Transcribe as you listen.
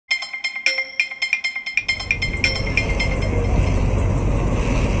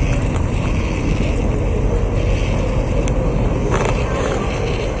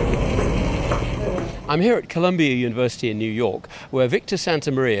I'm here at Columbia University in New York, where Victor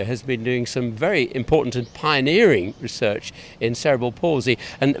Santamaria has been doing some very important and pioneering research in cerebral palsy.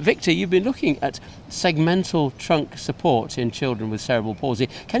 And Victor, you've been looking at segmental trunk support in children with cerebral palsy.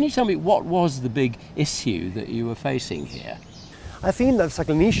 Can you tell me what was the big issue that you were facing here? I think that as a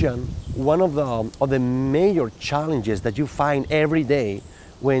clinician, one of the major challenges that you find every day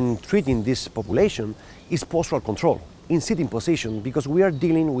when treating this population is postural control in sitting position, because we are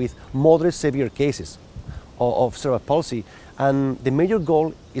dealing with moderate severe cases of cerebral palsy, and the major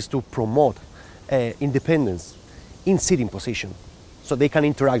goal is to promote independence in sitting position so they can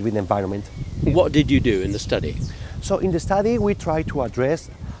interact with the environment. What did you do in the study? So in the study we try to address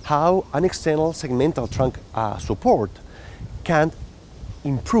how an external segmental trunk support can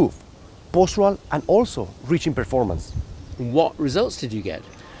improve postural and also reaching performance. What results did you get?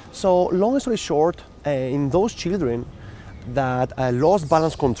 So long story short, in those children that lost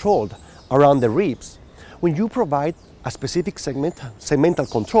balance control around the ribs, when you provide a specific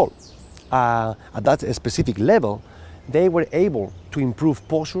segmental control at that specific level, they were able to improve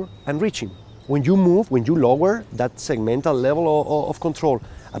posture and reaching. When you move, when you lower that segmental level of control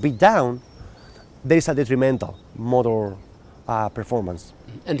a bit down, there is a detrimental motor performance.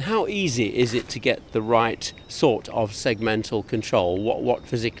 And how easy is it to get the right sort of segmental control? What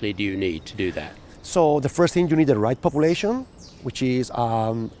physically do you need to do that? So the first thing, you need the right population, which is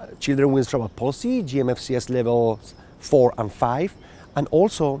children with cerebral palsy, GMFCS levels 4 and 5, and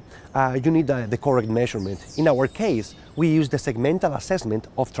also you need the correct measurement. In our case, we use the segmental assessment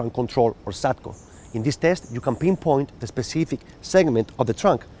of trunk control, or SATCO. In this test, you can pinpoint the specific segment of the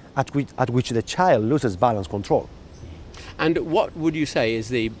trunk at which the child loses balance control. And what would you say is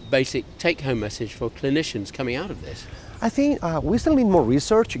the basic take-home message for clinicians coming out of this? I think we still need more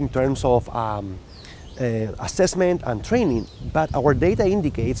research in terms of assessment and training, but our data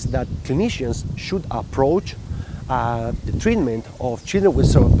indicates that clinicians should approach the treatment of children with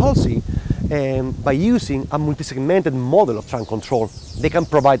cerebral palsy by using a multi-segmented model of trunk control. They can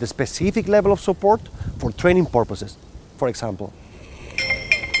provide a specific level of support for training purposes, for example.